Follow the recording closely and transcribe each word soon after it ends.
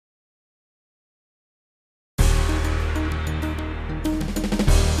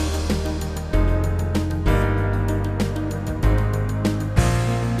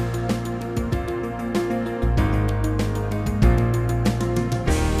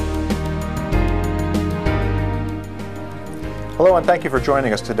Hello and thank you for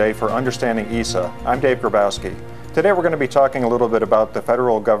joining us today for Understanding EISA. I'm Dave Grabowski. Today we're going to be talking a little bit about the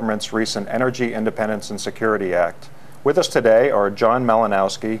federal government's recent Energy Independence and Security Act. With us today are John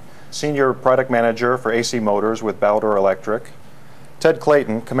Malinowski, Senior Product Manager for AC Motors with Baldor Electric, Ted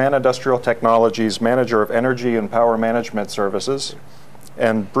Clayton, Kaman Industrial Technologies Manager of Energy and Power Management Services,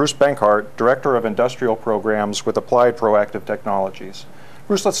 and Bruce Benkhart, Director of Industrial Programs with Applied Proactive Technologies.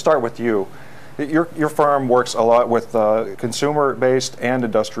 Bruce, let's start with you. Your firm works a lot with consumer-based and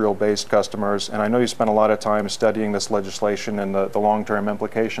industrial-based customers, and I know you spent a lot of time studying this legislation and the long-term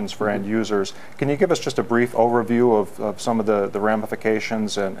implications for end users. Can you give us just a brief overview of some of the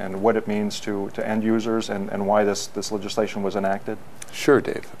ramifications and what it means to end users and why this legislation was enacted? Sure,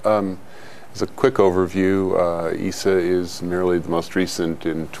 Dave. As a quick overview, EISA is merely the most recent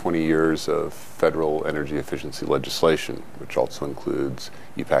in 20 years of federal energy efficiency legislation, which also includes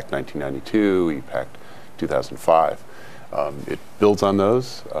EPAC 1992, EPAC 2005. It builds on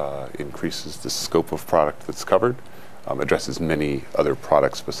those, increases the scope of product that's covered, addresses many other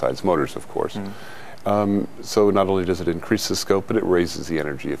products besides motors, of course. So not only does it increase the scope, but it raises the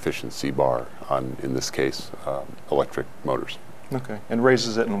energy efficiency bar on, in this case, electric motors. Okay, and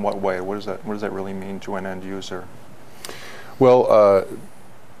raises it in what way? What does that really mean to an end user? Well,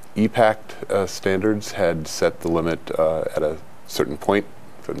 EPAC standards had set the limit at a certain point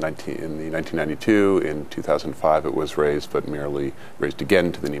in the 1992. In 2005, it was raised, but merely raised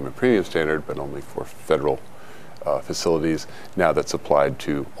again to the NEMA premium standard, but only for federal facilities. Now that's applied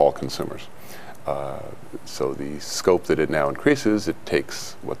to all consumers. So the scope that it now increases, it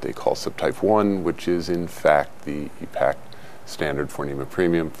takes what they call subtype 1, which is in fact the EPAC standard for NEMA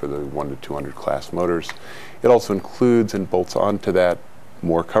premium for the 1 to 200 class motors. It also includes and bolts onto that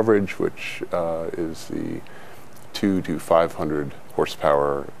more coverage, which is the 2 to 500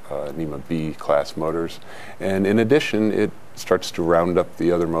 horsepower NEMA B class motors. And in addition, it starts to round up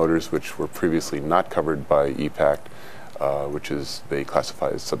the other motors which were previously not covered by EPAC, which is they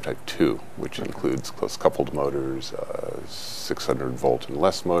classify as subtype 2, which includes close coupled motors, 600 volt and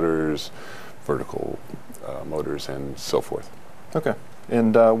less motors, vertical motors, and so forth. Okay.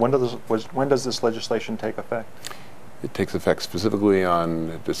 And when does this legislation take effect? It takes effect specifically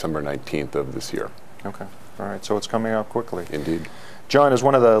on December 19th of this year. Okay. All right. So it's coming out quickly. Indeed. John is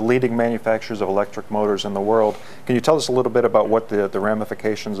one of the leading manufacturers of electric motors in the world. Can you tell us a little bit about what the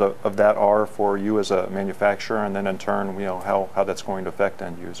ramifications of that are for you as a manufacturer, and then in turn, how that's going to affect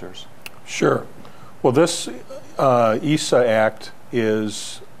end users? Sure. Well, this EISA Act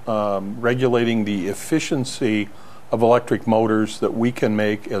is regulating the efficiency of electric motors that we can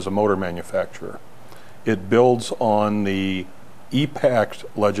make as a motor manufacturer. It builds on the EPAC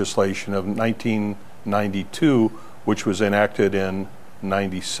legislation of 1992, which was enacted in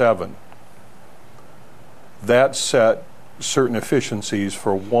 97. That set certain efficiencies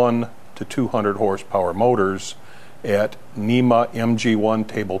for 1 to 200 horsepower motors at NEMA MG1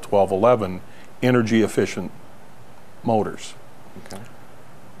 Table 1211 energy efficient motors. Okay.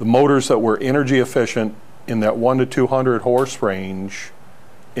 The motors that were energy efficient in that 1 to 200 horse range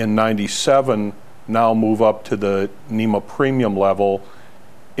in 97 now move up to the NEMA premium level,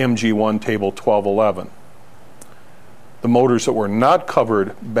 MG1 Table 1211. The motors that were not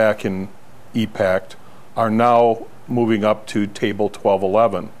covered back in EPAC are now moving up to Table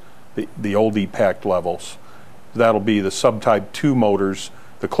 1211, the old EPAC levels. That'll be the subtype 2 motors,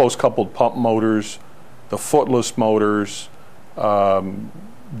 the close coupled pump motors, the footless motors,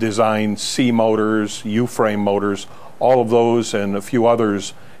 design C motors, U-frame motors, all of those and a few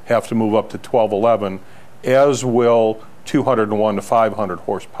others have to move up to 1211, as will 201 to 500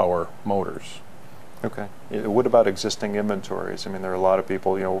 horsepower motors. Okay. What about existing inventories? I mean, there are a lot of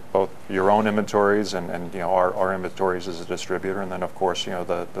people, both your own inventories and our inventories as a distributor, and then of course,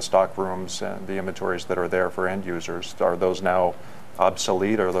 the stock rooms and the inventories that are there for end users. Are those now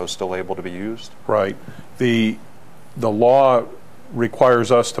obsolete? Are those still able to be used? Right. The law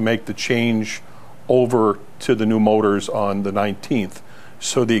requires us to make the change over to the new motors on the 19th.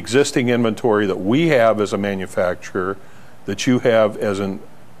 So the existing inventory that we have as a manufacturer, that you have as a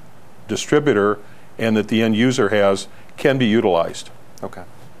distributor, and that the end user has, can be utilized. Okay.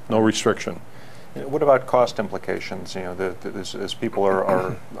 No restriction. What about cost implications? As people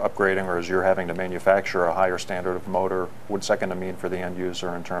are upgrading, or as you're having to manufacture a higher standard of motor, what's that going to mean for the end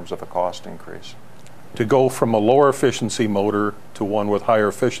user in terms of a cost increase? To go from a lower efficiency motor to one with higher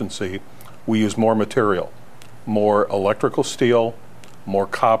efficiency, we use more material, more electrical steel, more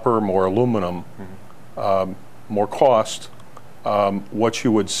copper, more aluminum, more cost. What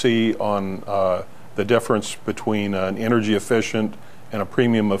you would see on the difference between an energy efficient and a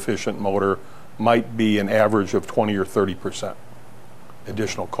premium efficient motor might be an average of 20 or 30%.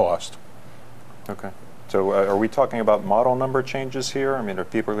 additional cost. Okay. So are we talking about model number changes here? I mean, are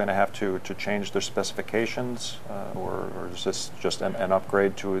people going to have to change their specifications, or is this just an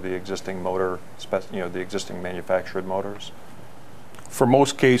upgrade to the existing motor, the existing manufactured motors? For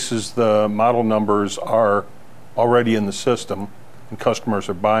most cases, the model numbers are already in the system and customers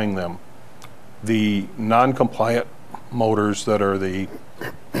are buying them. The non-compliant motors that are the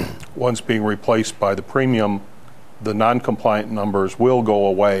ones being replaced by the premium, the non-compliant numbers will go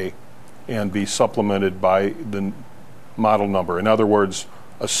away and be supplemented by the model number. In other words,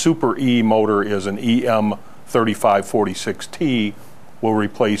 a Super E motor is an EM3546T will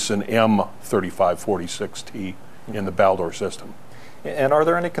replace an M3546T in the Baldor system. And are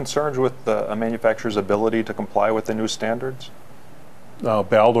there any concerns with a manufacturer's ability to comply with the new standards?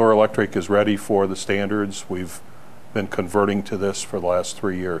 Baldor Electric is ready for the standards. We've been converting to this for the last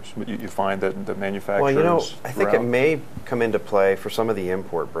 3 years. You find that the manufacturers... Well, you know, I think it may come into play for some of the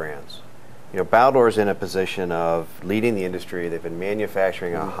import brands. You know, Baldor's in a position of leading the industry. They've been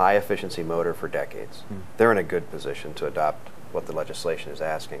manufacturing a high-efficiency motor for decades. They're in a good position to adopt what the legislation is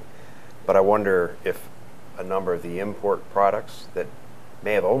asking. But I wonder if a number of the import products that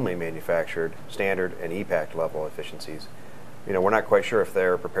may have only manufactured standard and EPAC level efficiencies, you know, we're not quite sure if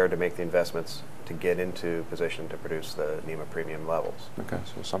they're prepared to make the investments to get into position to produce the NEMA premium levels. Okay,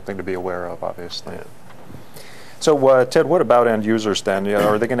 so something to be aware of, obviously. Yeah. So, Ted, what about end users then?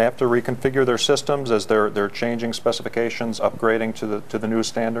 Are they going to have to reconfigure their systems as they're changing specifications, upgrading to the new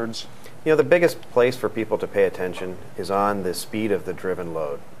standards? You know, the biggest place for people to pay attention is on the speed of the driven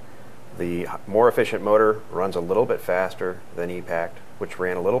load. The more efficient motor runs a little bit faster than EPAC, which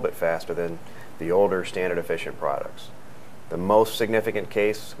ran a little bit faster than the older standard efficient products. The most significant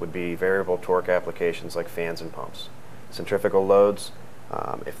case would be variable torque applications like fans and pumps. Centrifugal loads,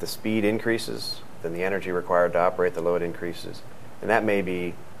 if the speed increases, then the energy required to operate the load increases. And that may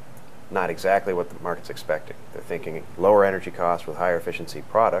be not exactly what the market's expecting. They're thinking lower energy costs with higher efficiency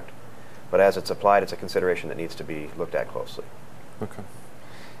product, but as it's applied, it's a consideration that needs to be looked at closely. Okay.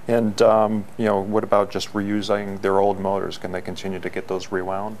 And you know, what about just reusing their old motors? Can they continue to get those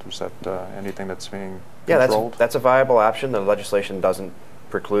rewound? Is that anything that's being controlled? Yeah, that's a viable option. The legislation doesn't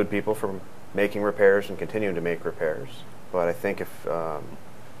preclude people from making repairs and continuing to make repairs. But I think if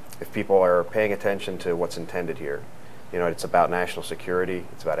people are paying attention to what's intended here, you know, it's about national security,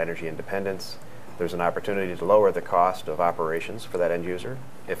 it's about energy independence. There's an opportunity to lower the cost of operations for that end user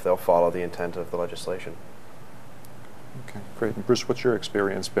if they'll follow the intent of the legislation. Okay, great. And Bruce, what's your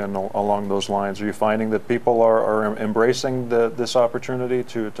experience been along those lines? Are you finding that people are embracing this opportunity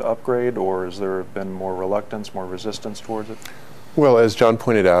to upgrade, or has there been more reluctance, more resistance towards it? Well, as John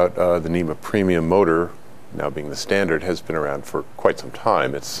pointed out, the NEMA premium motor, now being the standard, has been around for quite some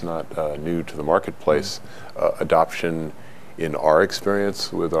time. It's not new to the marketplace. Adoption, in our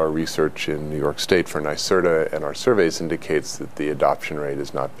experience with our research in New York State for NYSERDA and our surveys, indicates that the adoption rate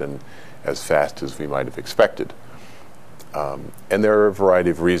has not been as fast as we might have expected. And there are a variety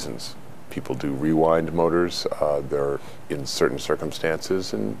of reasons. People do rewind motors. They're in certain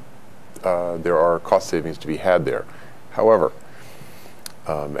circumstances, and there are cost savings to be had there. However,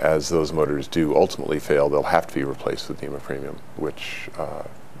 as those motors do ultimately fail, they'll have to be replaced with NEMA premium, which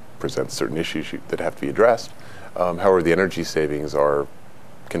presents certain issues that have to be addressed. However, the energy savings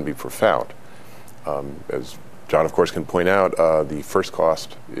can be profound. As John, of course, can point out, the first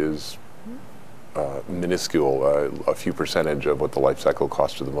cost is minuscule, a few percentage of what the life cycle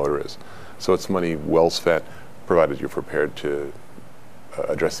cost of the motor is. So it's money well spent, provided you're prepared to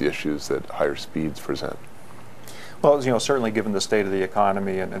address the issues that higher speeds present. Well, you know, certainly given the state of the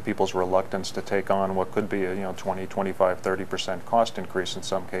economy and people's reluctance to take on what could be a 20, 25, 30% cost increase in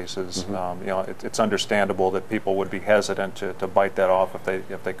some cases, you know, it's understandable that people would be hesitant to bite that off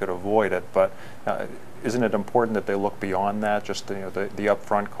if they could avoid it. But isn't it important that they look beyond that, just the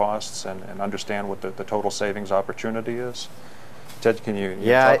upfront costs, and understand what the total savings opportunity is? Ted, can you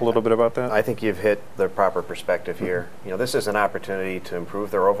talk a little bit about that? I think you've hit the proper perspective here. You know, this is an opportunity to improve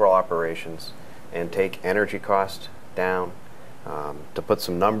their overall operations and take energy cost down. To put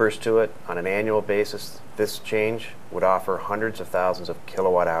some numbers to it, on an annual basis, this change would offer hundreds of thousands of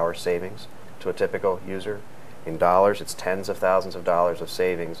kilowatt-hour savings to a typical user. In dollars, it's tens of thousands of dollars of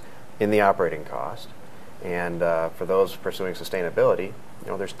savings in the operating cost. And for those pursuing sustainability, you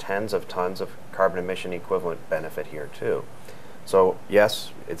know, there's tens of tons of carbon emission equivalent benefit here too. So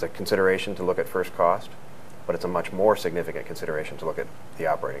yes, it's a consideration to look at first cost, but it's a much more significant consideration to look at the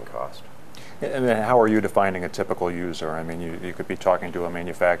operating cost. And then how are you defining a typical user? I mean, you could be talking to a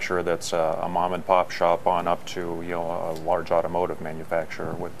manufacturer that's a mom and pop shop on up to, you know, a large automotive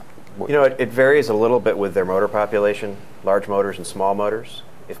manufacturer. You know, it varies a little bit with their motor population, large motors and small motors.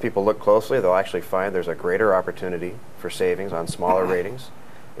 If people look closely, they'll actually find there's a greater opportunity for savings on smaller ratings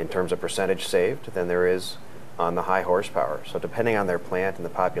in terms of percentage saved than there is on the high horsepower. So depending on their plant and the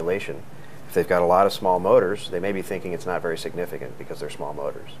population, if they've got a lot of small motors, they may be thinking it's not very significant because they're small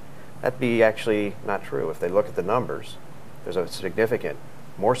motors. That'd be actually not true. If they look at the numbers, there's a significant,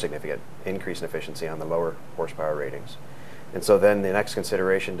 more significant increase in efficiency on the lower horsepower ratings. And so then the next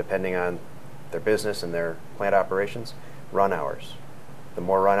consideration, depending on their business and their plant operations, run hours. The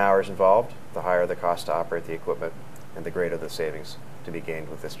more run hours involved, the higher the cost to operate the equipment and the greater the savings to be gained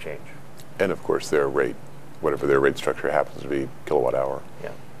with this change. And of course their rate, whatever their rate structure happens to be, kilowatt hour.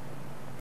 Yeah.